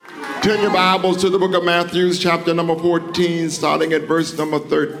Turn your Bibles to the book of Matthew, chapter number 14, starting at verse number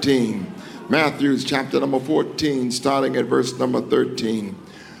 13. Matthew, chapter number 14, starting at verse number 13.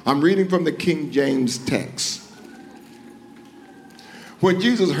 I'm reading from the King James text. When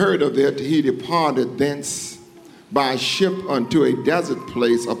Jesus heard of it, he departed thence by ship unto a desert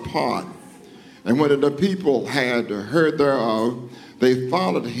place apart. And when the people had heard thereof, they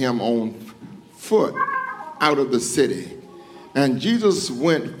followed him on foot out of the city. And Jesus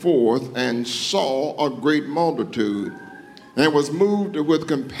went forth and saw a great multitude, and was moved with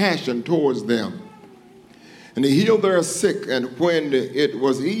compassion towards them. And he healed their sick, and when it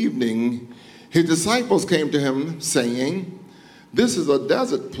was evening, his disciples came to him, saying, This is a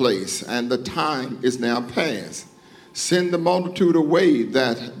desert place, and the time is now past. Send the multitude away,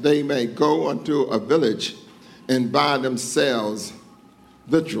 that they may go unto a village and buy themselves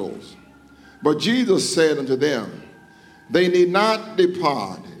victuals. But Jesus said unto them, They need not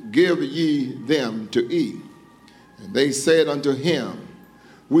depart, give ye them to eat. And they said unto him,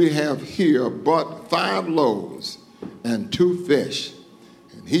 We have here but 5 loaves and 2 fish.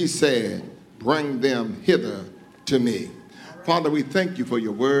 And he said, Bring them hither to me. Father, we thank you for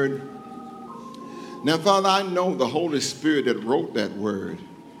your word. Now, Father, I know the Holy Spirit that wrote that word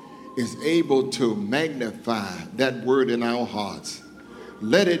is able to magnify that word in our hearts.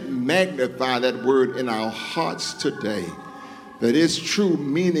 Let it magnify that word in our hearts today, that its true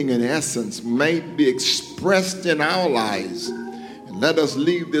meaning and essence may be expressed in our lives. And let us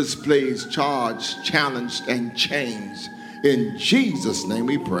leave this place charged, challenged, and changed. In Jesus' name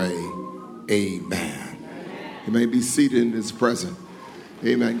we pray. Amen. You may be seated in his presence.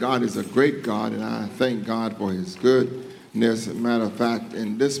 Amen. God is a great God, and I thank God for his goodness. As a matter of fact,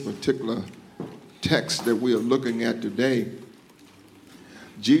 in this particular text that we are looking at today,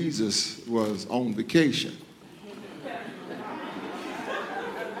 Jesus was on vacation.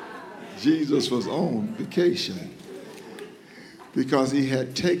 Jesus was on vacation because he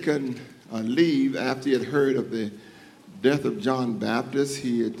had taken a leave after he had heard of the death of John Baptist.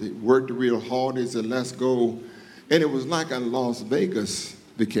 He had worked real hard. He said, let's go. And it was like a Las Vegas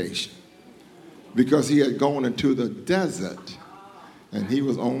vacation because he had gone into the desert and he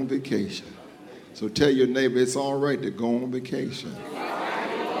was on vacation. So tell your neighbor it's all right to go on vacation.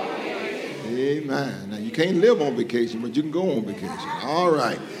 Amen. Now, you can't live on vacation, but you can go on vacation. All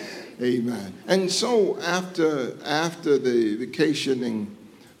right. Amen. And so after the vacationing,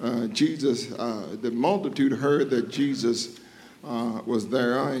 Jesus, the multitude heard that Jesus was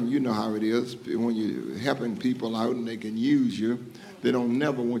there. And you know how it is. When you're helping people out and they can use you, they don't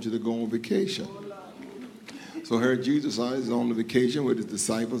never want you to go on vacation. So heard Jesus is on the vacation with his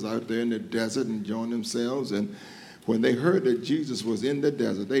disciples out there in the desert enjoying themselves. And when they heard that Jesus was in the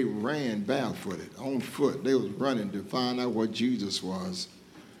desert, they ran barefooted, on foot. They was running to find out what Jesus was.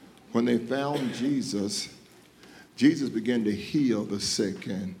 When they found Jesus, Jesus began to heal the sick.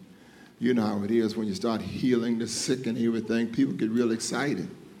 And you know how it is when you start healing the sick and everything, people get real excited.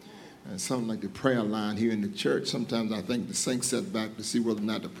 And something like the prayer line here in the church, sometimes I think the saints sit back to see whether or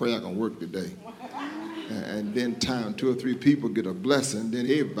not the prayer can work today. And then 2 or 3 people get a blessing, then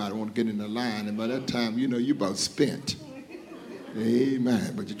everybody want to get in the line. And by that time, you know, you're about spent.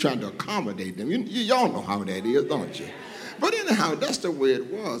 Amen. But you're trying to accommodate them. Y'all know how that is, don't you? But anyhow, that's the way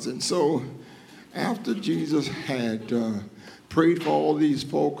it was. And so after Jesus had prayed for all these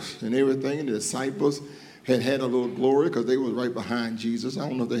folks and everything, and the disciples had a little glory because they was right behind Jesus. I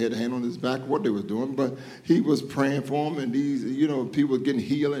don't know if they had a hand on his back, what they was doing, but he was praying for them, and these, people were getting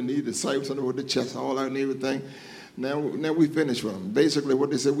healed, and these disciples with the chest all out and everything. Now we finished with them. Basically,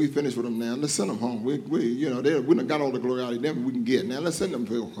 what they said, we finished with them now. Let's send them home. We done got all the glory out of them we can get. Now let's send them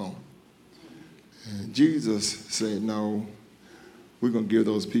people home. And Jesus said, no, we're going to give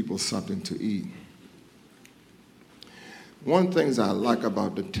those people something to eat. One thing I like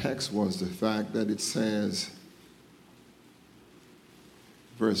about the text was the fact that it says,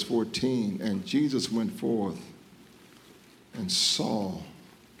 verse 14, and Jesus went forth and saw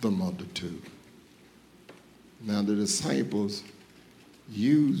the multitude. Now the disciples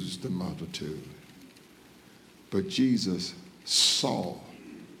used the multitude, but Jesus saw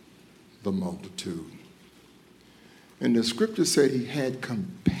the multitude. And the scripture said he had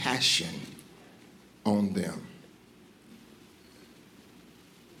compassion on them.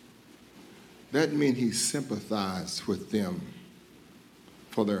 That means he sympathized with them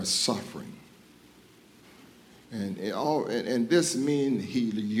for their suffering. And this means he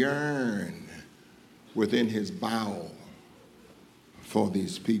yearned within his bowel for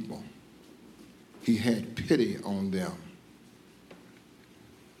these people. He had pity on them.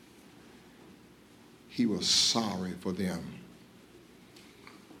 He was sorry for them.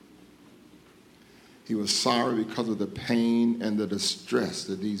 He was sorry because of the pain and the distress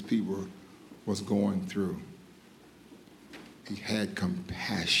that these people was going through. He had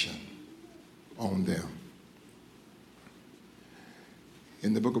compassion on them.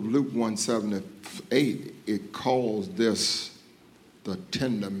 In the book of Luke 1:7-8, it calls this the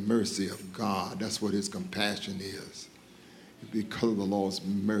tender mercy of God. That's what his compassion is. Because of the Lord's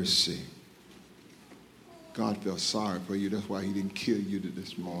mercy, God felt sorry for you. That's why he didn't kill you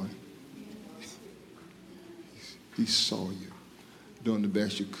this morning. He saw you doing the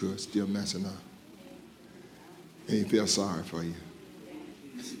best you could, still messing up. And he felt sorry for you.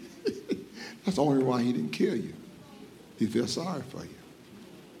 That's the only why he didn't kill you. He felt sorry for you.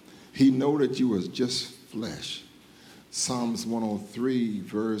 He knew that you was just flesh. Psalms 103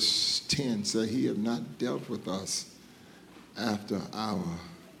 verse 10 said he had not dealt with us after our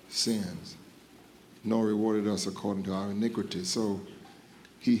sins, nor rewarded us according to our iniquity. So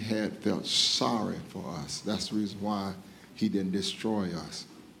he had felt sorry for us. That's the reason why he didn't destroy us.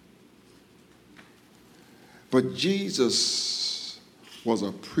 But Jesus was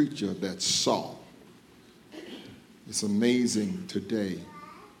a preacher that saw. It's amazing today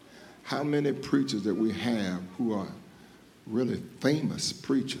how many preachers that we have who are really famous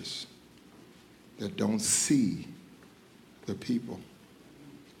preachers that don't see the people.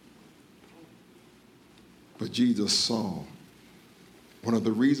 But Jesus saw. One of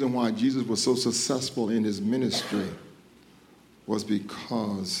the reasons why Jesus was so successful in his ministry was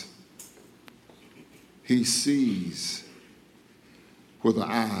because he sees with an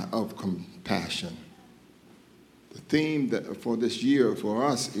eye of compassion. The theme for this year for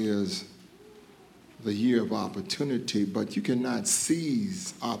us is the year of opportunity, but you cannot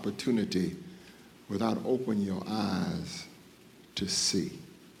seize opportunity without opening your eyes to see.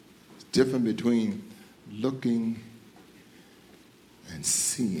 It's different between looking and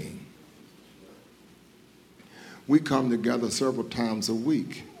seeing. We come together several times a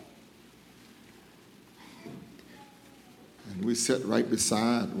week, and we sit right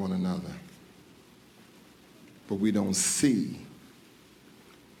beside one another, but we don't see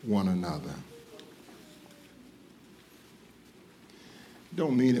one another.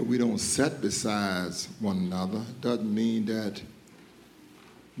 Don't mean that we don't sit beside one another. Doesn't mean that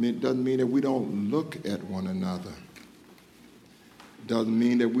we don't look at one another. Doesn't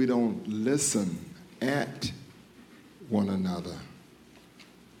mean that we don't listen at one another.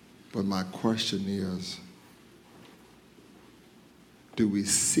 But my question is, do we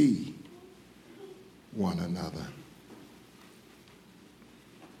see one another?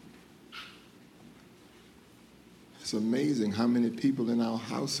 It's amazing how many people in our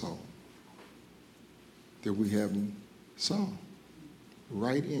household that we haven't saw.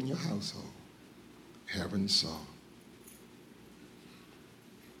 Right in your household, haven't saw.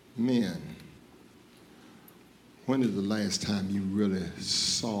 Men, when is the last time you really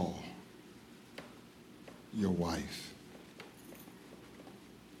saw your wife?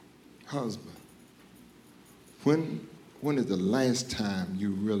 Husband, when is the last time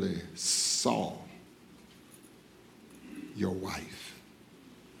you really saw your wife?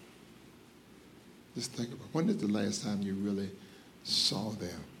 Just think about it. When is the last time you really saw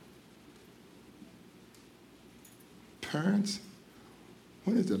them? Parents,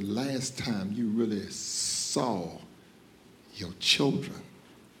 when is the last time you really saw your children?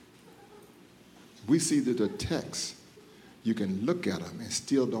 We see that the text, you can look at them and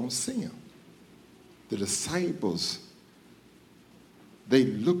still don't see them. The disciples, they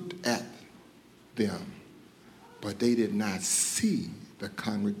looked at them, but they did not see the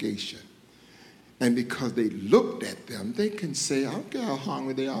congregation. And because they looked at them, they can say, I don't care how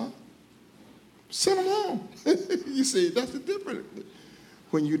hungry they are. Send them home. You see, that's the difference.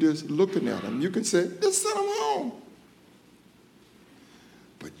 When you're just looking at them, you can say, just send them home.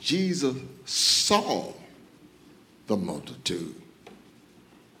 But Jesus saw the multitude.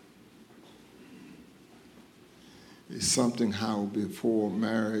 It's something how before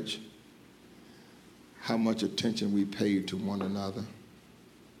marriage, how much attention we paid to one another.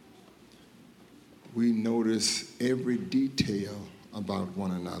 We notice every detail about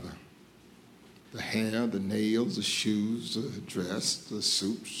one another. The hair, the nails, the shoes, the dress, the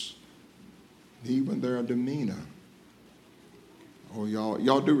suits, even their demeanor. Oh,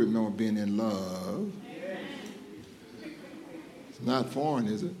 y'all do remember being in love. It's not foreign,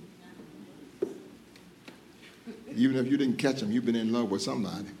 is it? Even if you didn't catch them, you've been in love with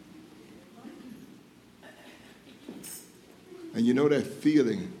somebody. And you know that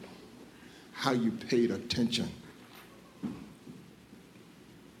feeling, how you paid attention.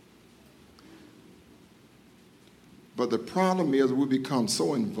 But the problem is we become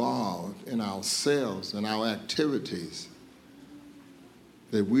so involved in ourselves and our activities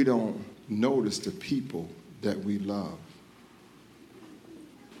that we don't notice the people that we love.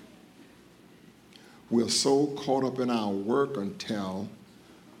 We're so caught up in our work until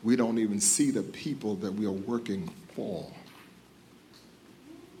we don't even see the people that we are working for.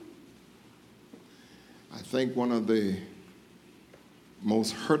 I think one of the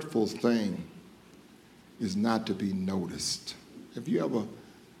most hurtful things is not to be noticed. Have you ever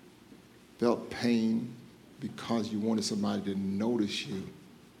felt pain because you wanted somebody to notice you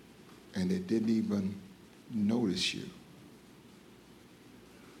and they didn't even notice you?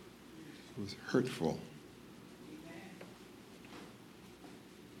 It was hurtful.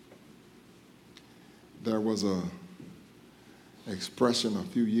 There was an expression a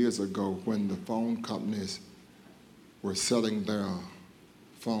few years ago when the phone companies were selling their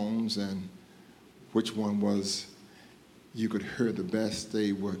phones, and which one was you could hear the best.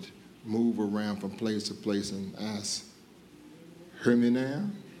 They would move around from place to place and ask, "Hear me now?"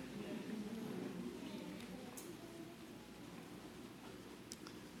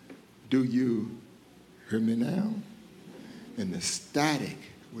 "Do you hear me now?" And the static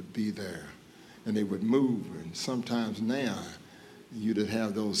would be there, and they would move. And sometimes now, you'd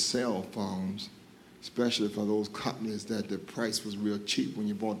have those cell phones, especially for those companies that the price was real cheap when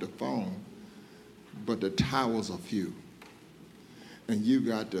you bought the phone, but the towers are few. And you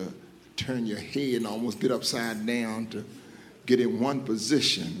got to turn your head and almost get upside down to get in one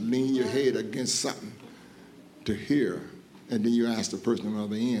position, lean your head against something to hear. And then you ask the person on the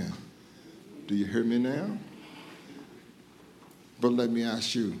other end, "Do you hear me now?" But let me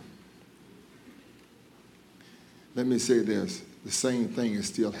ask you, let me say this, the same thing is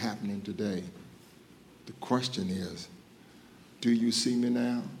still happening today. The question is, do you see me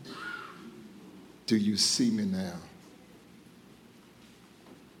now? Do you see me now?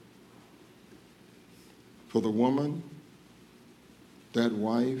 For the woman, that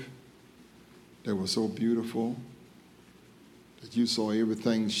wife that was so beautiful, that you saw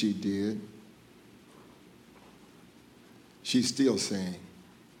everything she did, she's still saying,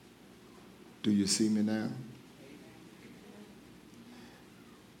 "Do you see me now?"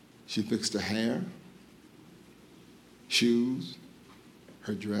 She fixed her hair, shoes,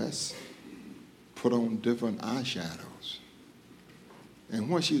 her dress, put on different eyeshadows. And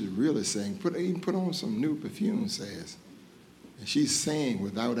what she's really saying, even put on some new perfume, says. And she's saying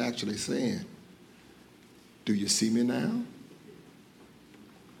without actually saying, "Do you see me now?"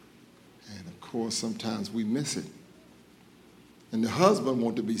 And of course, sometimes we miss it. And the husband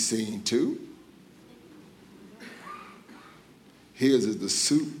wants to be seen too. His is the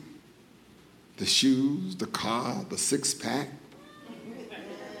suit, the shoes, the car, the six-pack.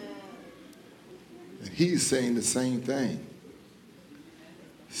 And he's saying the same thing.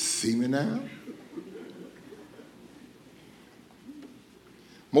 "See me now?"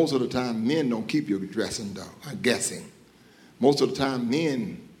 Most of the time, men don't keep you dressing, though, I'm guessing. Most of the time,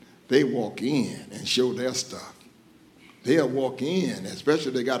 men, they walk in and show their stuff. They'll walk in, especially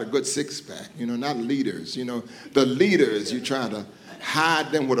if they got a good six-pack, not leaders. The leaders, you try to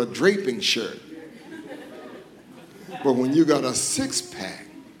hide them with a draping shirt. But when you got a six-pack,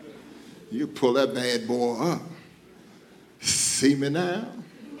 you pull that bad boy up. "See me now?"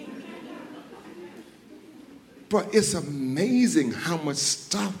 But it's amazing how much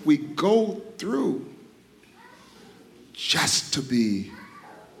stuff we go through just to be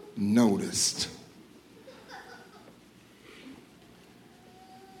noticed.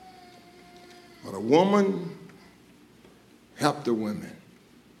 But a woman helped the women.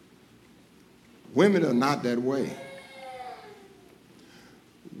 Women are not that way.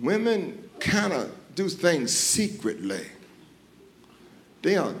 Women kind of do things secretly.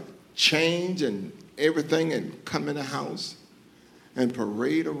 They'll change and everything and come in the house and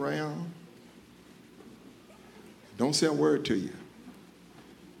parade around. Don't say a word to you.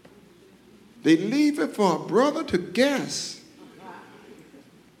 They leave it for a brother to guess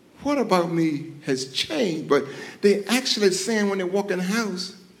what about me has changed. But they actually saying when they walk in the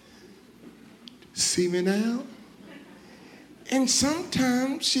house, "See me now?" And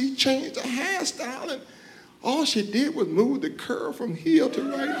sometimes she changed her hairstyle, and all she did was move the curl from here to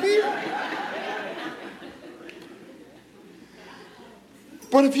right here.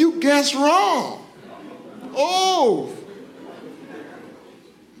 But if you guess wrong, oh.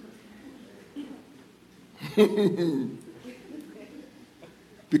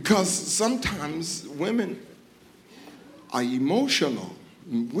 Because sometimes women are emotional.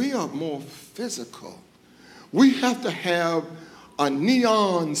 We are more physical. We have to have a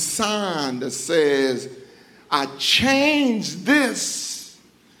neon sign that says, I changed this.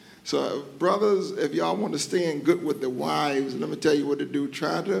 So, brothers, if y'all want to stay in good with the wives, let me tell you what to do.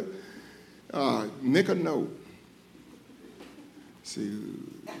 Try to make a note. See,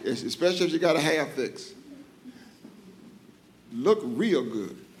 especially if you got a hair fix. Look real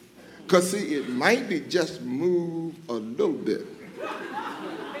good. Because, see, it might be just move a little bit.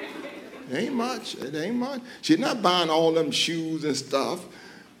 It ain't much. It ain't much. She's not buying all them shoes and stuff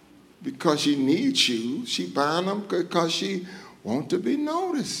because she needs shoes. She buying them because she wants to be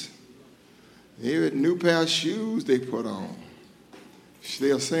noticed. Every new pair of shoes they put on,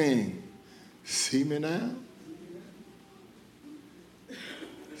 they're saying, see me now?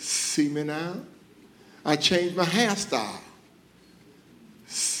 See me now? I changed my hairstyle.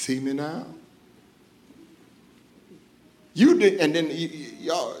 See me now? You did, and then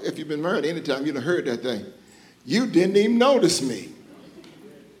y'all, if you've been married any time, you'd have heard that thing. You didn't even notice me.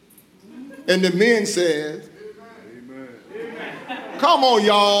 And the men said, Amen. Come on,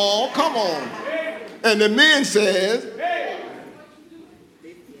 y'all, come on. And the men says,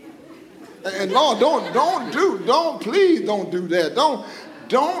 and Lord, please don't do that.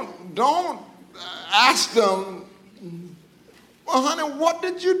 Don't ask them, well, honey, what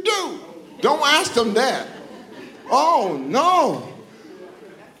did you do? Don't ask them that. Oh, no.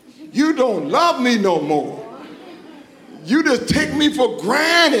 You don't love me no more. You just take me for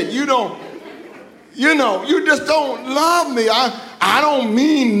granted. You just don't love me. I don't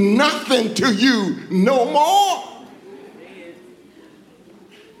mean nothing to you no more.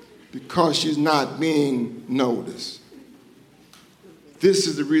 Because she's not being noticed. This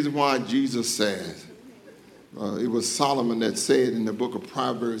is the reason why Jesus says, it was Solomon that said in the book of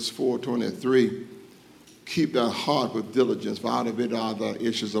Proverbs 4:23, keep thy heart with diligence, for out of it are the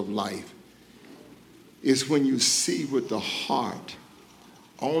issues of life. It's when you see with the heart,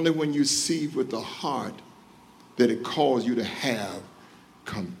 only when you see with the heart, that it calls you to have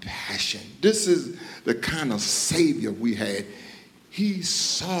compassion. This is the kind of Savior we had. He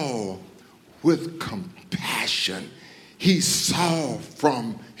saw with compassion. He saw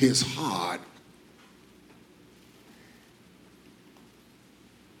from his heart.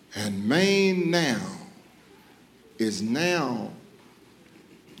 And man now is now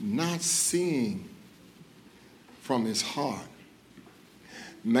not seeing from his heart.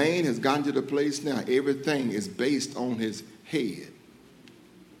 Man has gotten to the place now, everything is based on his head,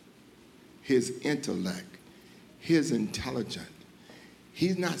 his intellect, his intelligence.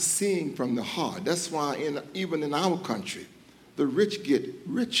 He's not seeing from the heart. That's why even in our country, the rich get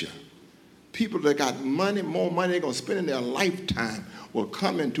richer. People that got money, more money they're going to spend in their lifetime will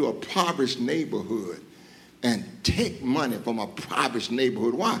come into a impoverished neighborhood and take money from a impoverished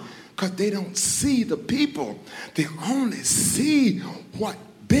neighborhood. Why? Because they don't see the people. They only see what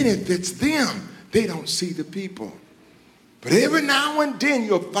benefits them. They don't see the people. But every now and then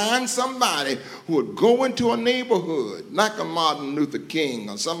you'll find somebody who would go into a neighborhood, like a Martin Luther King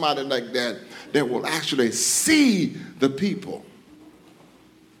or somebody like that, that will actually see the people.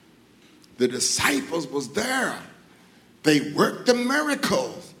 The disciples was there. They worked the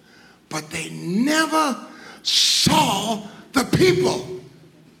miracles, but they never saw the people.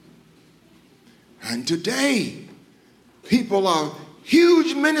 And today, people are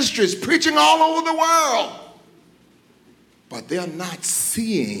huge ministries preaching all over the world, but they're not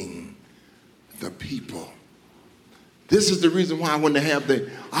seeing the people. This is the reason why when they have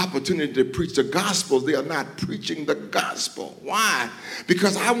the opportunity to preach the gospel, they are not preaching the gospel. Why?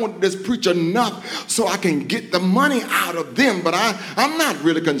 Because I want to just preach enough so I can get the money out of them, but I'm not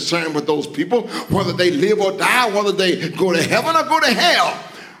really concerned with those people, whether they live or die, whether they go to heaven or go to hell.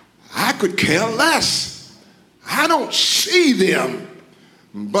 I could care less. I don't see them.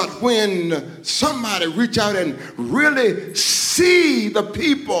 But when somebody reach out and really see the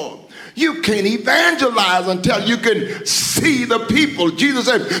people, you can't evangelize until you can see the people. Jesus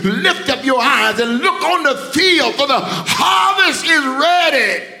said, lift up your eyes and look on the field, for the harvest is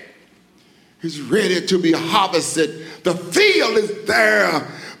ready. It's ready to be harvested. The field is there.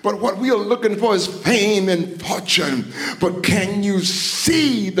 But what we are looking for is fame and fortune. But can you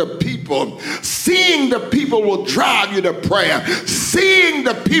see the people? Seeing the people will drive you to prayer. Seeing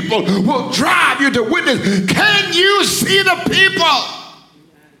the people will drive you to witness. Can you see the people?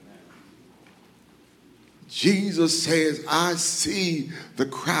 Jesus says, I see the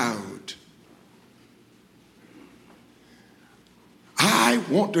crowd. I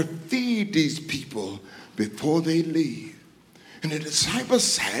want to feed these people before they leave. And the disciples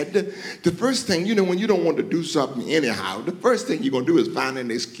said, the first thing, when you don't want to do something anyhow, the first thing you're going to do is find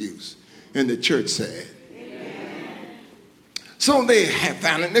an excuse. And the church said. Amen. So they have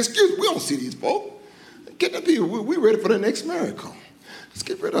found an excuse. We don't see these folk. get the people. We're ready for the next miracle. Let's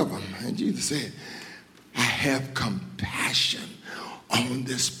get rid of them. And Jesus said, I have compassion on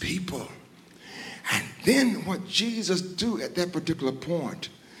this people. And then what Jesus do at that particular point,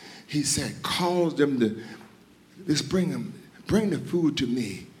 he said, cause them to, just bring the food to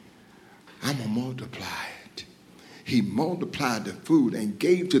me. I'm going to multiply it. He multiplied the food and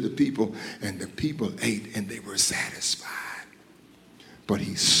gave to the people, and the people ate and they were satisfied. But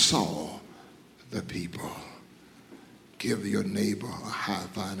he saw the people. Give your neighbor a high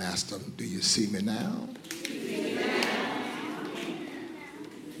five and ask them, do you see me now?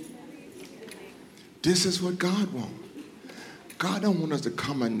 This is what God wants. God don't want us to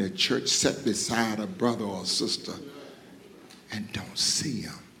come in the church, sit beside a brother or a sister, and don't see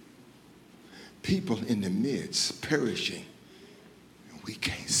him. People in the midst perishing, and we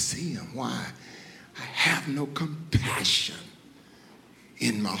can't see them. Why? I have no compassion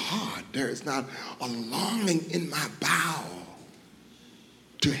in my heart. There is not a longing in my bowel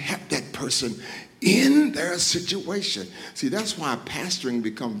to help that person in their situation. See, that's why pastoring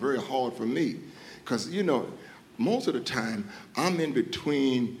becomes very hard for me. Because, you know, most of the time, I'm in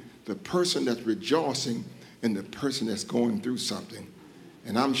between the person that's rejoicing and the person that's going through something.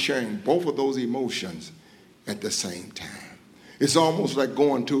 And I'm sharing both of those emotions at the same time. It's almost like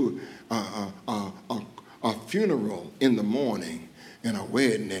going to a funeral in the morning and a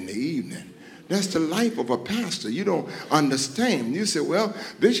wedding in the evening. That's the life of a pastor. You don't understand. You say, well,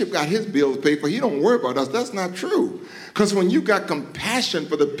 Bishop got his bills paid for. He don't worry about us. That's not true. Because when you got compassion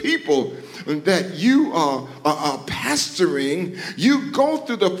for the people that you are pastoring, you go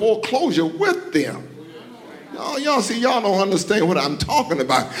through the foreclosure with them. Y'all see, y'all don't understand what I'm talking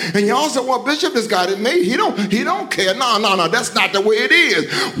about. And y'all say, well, Bishop has got it made. He don't care. No, that's not the way it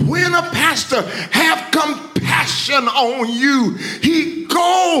is. When a pastor have compassion on you, he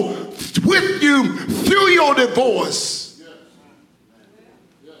go with you through your divorce,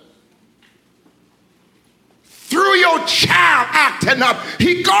 through your child acting up.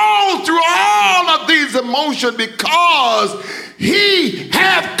 He goes through all of these emotions because he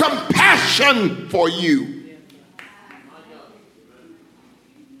have compassion for you.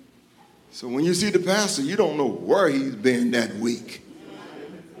 So when you see the pastor, you don't know where he's been that week.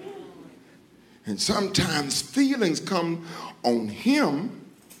 And sometimes feelings come on him.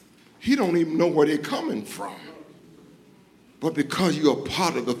 He don't even know where they're coming from. But because you're a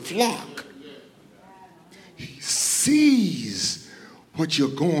part of the flock, he sees what you're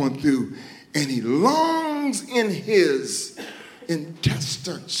going through, and he longs in his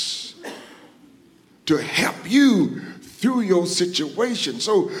intestines to help you through your situation.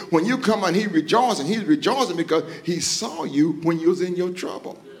 So when you come and he's rejoicing because he saw you when you was in your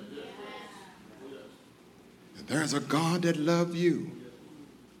trouble. And there's a God that loves you.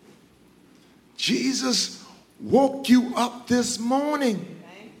 Jesus woke you up this morning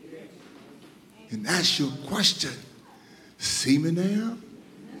and asked you a question. See me now?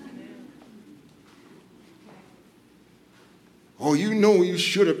 Oh, you know you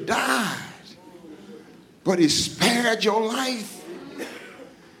should have died. But he spared your life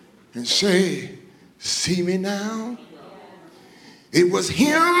and say, see me now? It was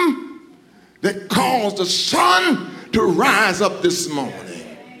him that caused the sun to rise up this morning.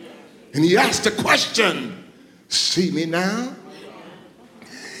 And he asked the question, see me now?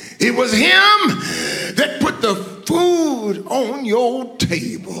 It was him that put the food on your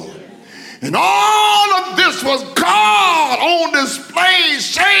table. And all of this was God on display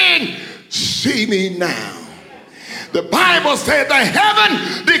saying, see me now. The Bible said the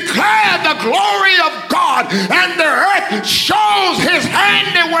heaven declared the glory of God and the earth shows his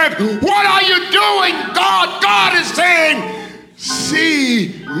handiwork. What are you doing, God? God is saying,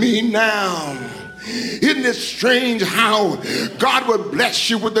 see me now. Isn't it strange how God would bless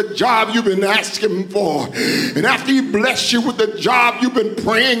you with the job you've been asking for? And after he bless you with the job you've been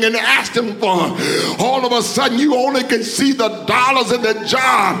praying and asking for, all of a sudden you only can see the dollars in the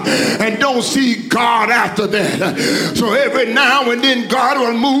job and don't see God after that. So every now and then God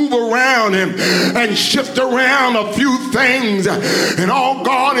will move around and shift around a few things. And all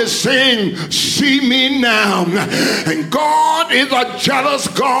God is saying, see me now. And God is a jealous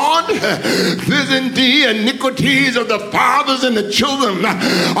God, visiting the iniquities of the fathers and the children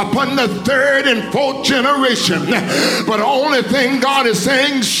upon the third and fourth generation. But the only thing God is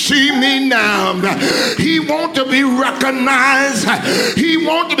saying, see me now. He wants to be recognized. He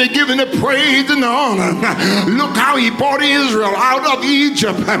wants to be given the praise and the honor. Look how he brought Israel out of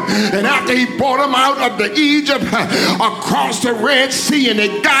Egypt. And after he brought them out of the Egypt across the Red Sea, and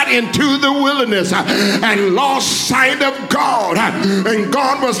they got into the wilderness and lost sight of God. And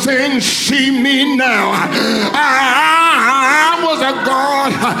God was saying, see me me now. I was a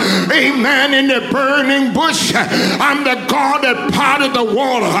God, amen, in the burning bush. I'm the God that parted the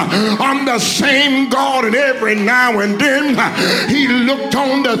water. I'm the same God, and every now and then he looked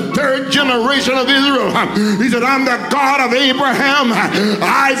on the third generation of Israel. He said, I'm the God of Abraham,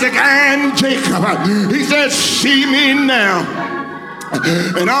 Isaac, and Jacob. He said, see me now.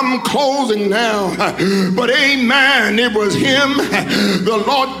 And I'm closing now, but amen, it was him, the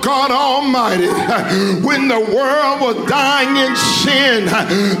Lord God Almighty. When the world was dying in sin,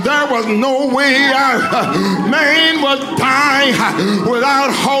 there was no way out. Man was dying without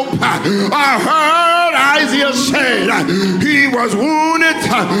hope. I heard Isaiah say, he was wounded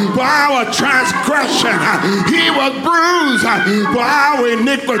for our transgression, he was bruised for our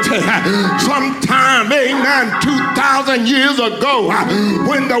iniquity. Sometime, amen, 2,000 years ago,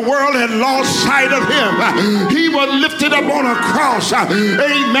 when the world had lost sight of him, he was lifted up on a cross,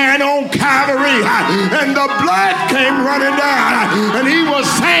 amen, on Calvary, and the blood came running down, and he was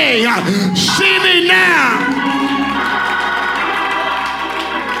saying, see me now.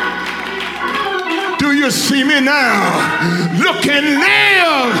 Do you see me now? Look and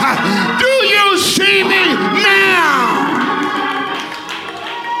live. Do you see me now?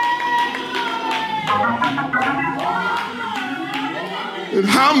 And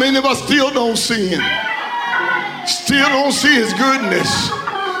how many of us still don't see him? Still don't see his goodness.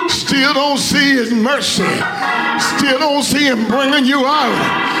 Still don't see his mercy. Still don't see him bringing you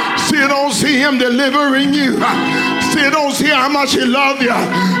out. Still don't see him delivering you. Still don't see how much he loves you.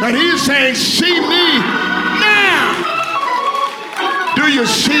 And he's saying, see me now. Do you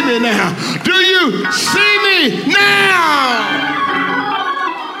see me now? Do you see me now?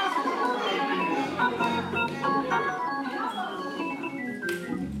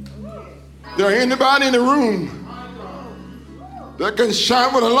 There ain't anybody in the room that can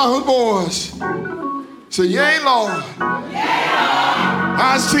shout with a loud voice. Say, yea, Lord.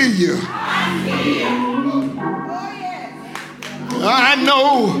 I see you. I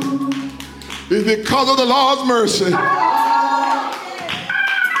know it's because of the Lord's mercy.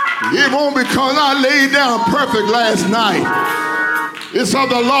 It won't because I laid down perfect last night. It's of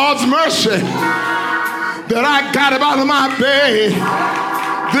the Lord's mercy that I got up out of my bed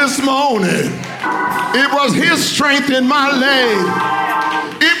this morning. It was his strength in my leg.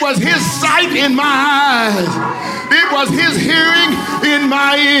 It was his sight in my eyes. It was his hearing in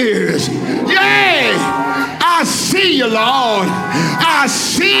my ears. Yea, I see you, Lord. I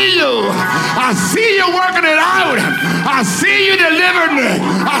see you. I see you working it out. I see you delivering me.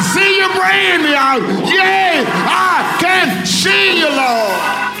 I see you bringing me out. Yea, I can see you,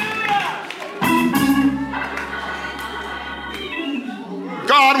 Lord.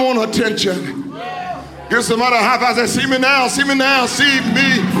 God wants attention. Give somebody a high five. Say, see me now, see me now, see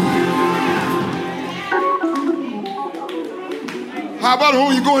me. How about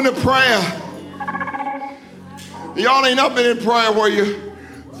when you go into prayer? Y'all ain't up in prayer where you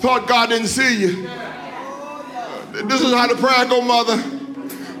thought God didn't see you. This is how the prayer go, Mother.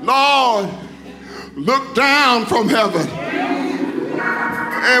 Lord, look down from heaven.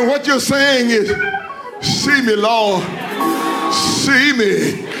 And what you're saying is, see me, Lord. See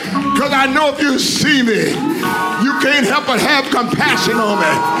me. Because I know if you see me, you can't help but have compassion on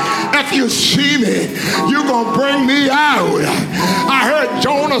me. If you see me, you're going to bring me out. I heard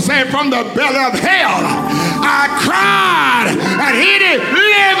Jonah say from the belly of hell, I cried and he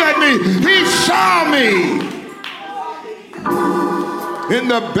delivered me. He saw me in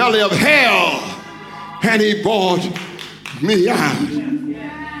the belly of hell and he brought me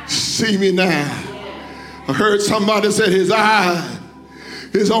out. See me now. I heard somebody say his eye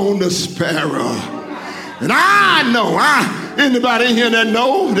is on the sparrow. And I know, anybody in here that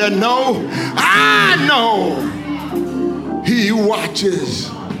know, I know he watches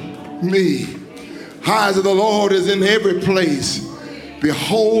me. Eyes of the Lord is in every place,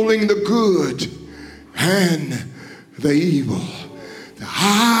 beholding the good and the evil. The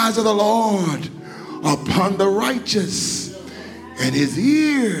eyes of the Lord are upon the righteous, and his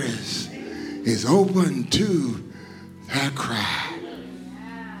ears is open to their cry.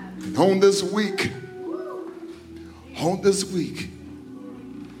 And on this week,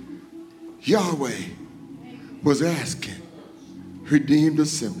 Yahweh was asking Redeemed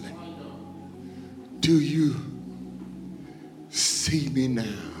Assembly, do you see me now?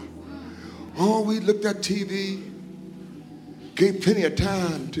 Oh, we looked at TV, gave plenty of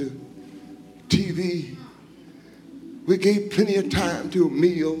time to TV. We gave plenty of time to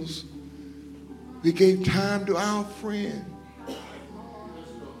meals. We gave time to our friend.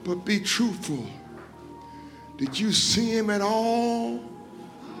 But be truthful. Did you see him at all?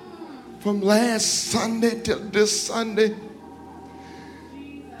 from last Sunday till this Sunday,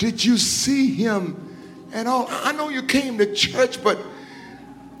 did you see him at all? I know you came to church, but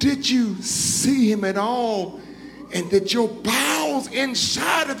did you see him at all? And did your bowels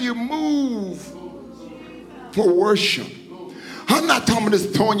inside of you move for worship? I'm not talking about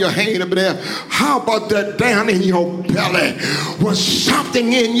just throwing your hand up there. How about that down in your belly? Was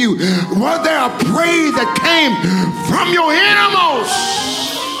something in you? Was there a praise that came from your innermost?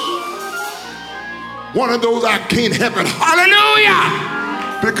 One of those I can't help it.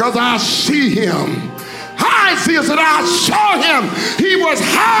 Hallelujah! Because I see him. Isaiah said, I saw him. He was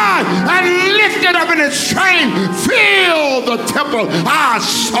high and lifted up, and his train filled the temple. I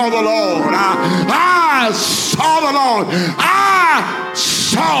saw the Lord. I saw the Lord. I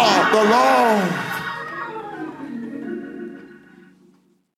saw the Lord.